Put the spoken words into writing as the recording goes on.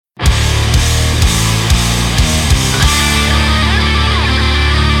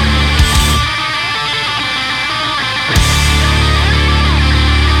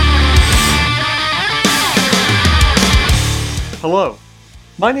Hello,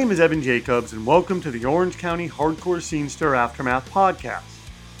 my name is Evan Jacobs and welcome to the Orange County Hardcore Scenester Aftermath podcast.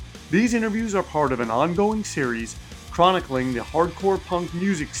 These interviews are part of an ongoing series chronicling the hardcore punk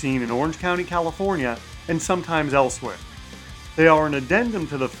music scene in Orange County, California, and sometimes elsewhere. They are an addendum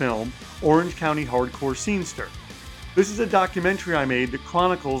to the film Orange County Hardcore Scenester. This is a documentary I made that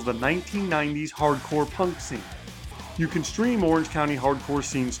chronicles the 1990s hardcore punk scene. You can stream Orange County Hardcore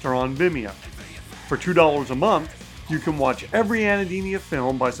Scenester on Vimeo. For $2 a month, you can watch every Anademia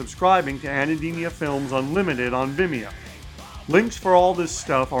film by subscribing to Anademia Films Unlimited on Vimeo. Links for all this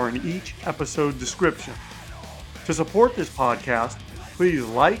stuff are in each episode description. To support this podcast, please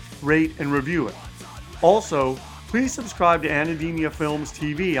like, rate, and review it. Also, please subscribe to Anademia Films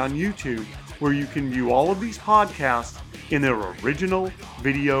TV on YouTube, where you can view all of these podcasts in their original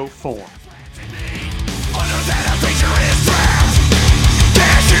video form.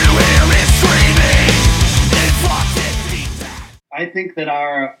 I think that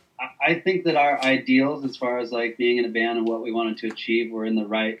our ideals, as far as like being in a band and what we wanted to achieve, were in the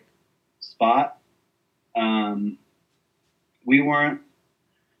right spot. We weren't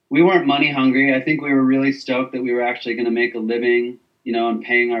money hungry. I think we were really stoked that we were actually going to make a living, and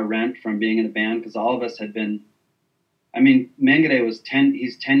paying our rent from being in a band, because all of us had been. I mean, Mangade was 10.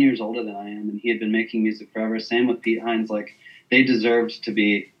 He's 10 years older than I am, and he had been making music forever. Same with Pete Hines. Like, they deserved to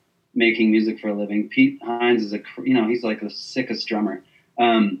be making music for a living. Pete Hines is he's like the sickest drummer.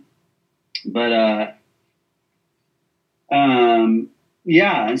 Yeah.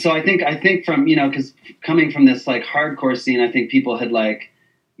 And so I think from, cause coming from this like hardcore scene, I think people had like,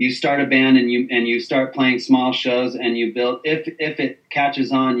 you start a band and you start playing small shows and you build, if it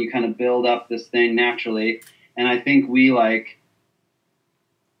catches on, you kind of build up this thing naturally. And I think we like,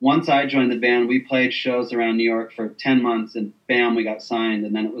 once I joined the band, we played shows around New York for 10 months and bam, we got signed.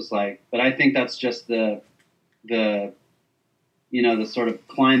 And then it was like, but I think that's just the sort of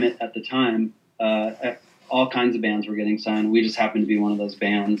climate at the time. All kinds of bands were getting signed. We just happened to be one of those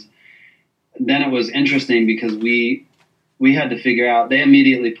bands. Then it was interesting because we had to figure out, they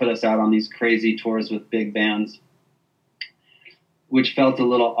immediately put us out on these crazy tours with big bands, which felt a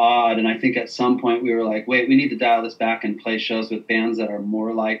little odd. And I think at some point we were like, wait, we need to dial this back and play shows with bands that are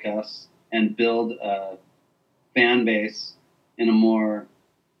more like us and build a fan base in a more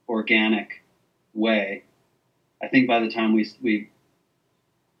organic way. I think by the time we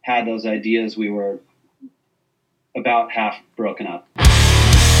had those ideas, we were about half broken up.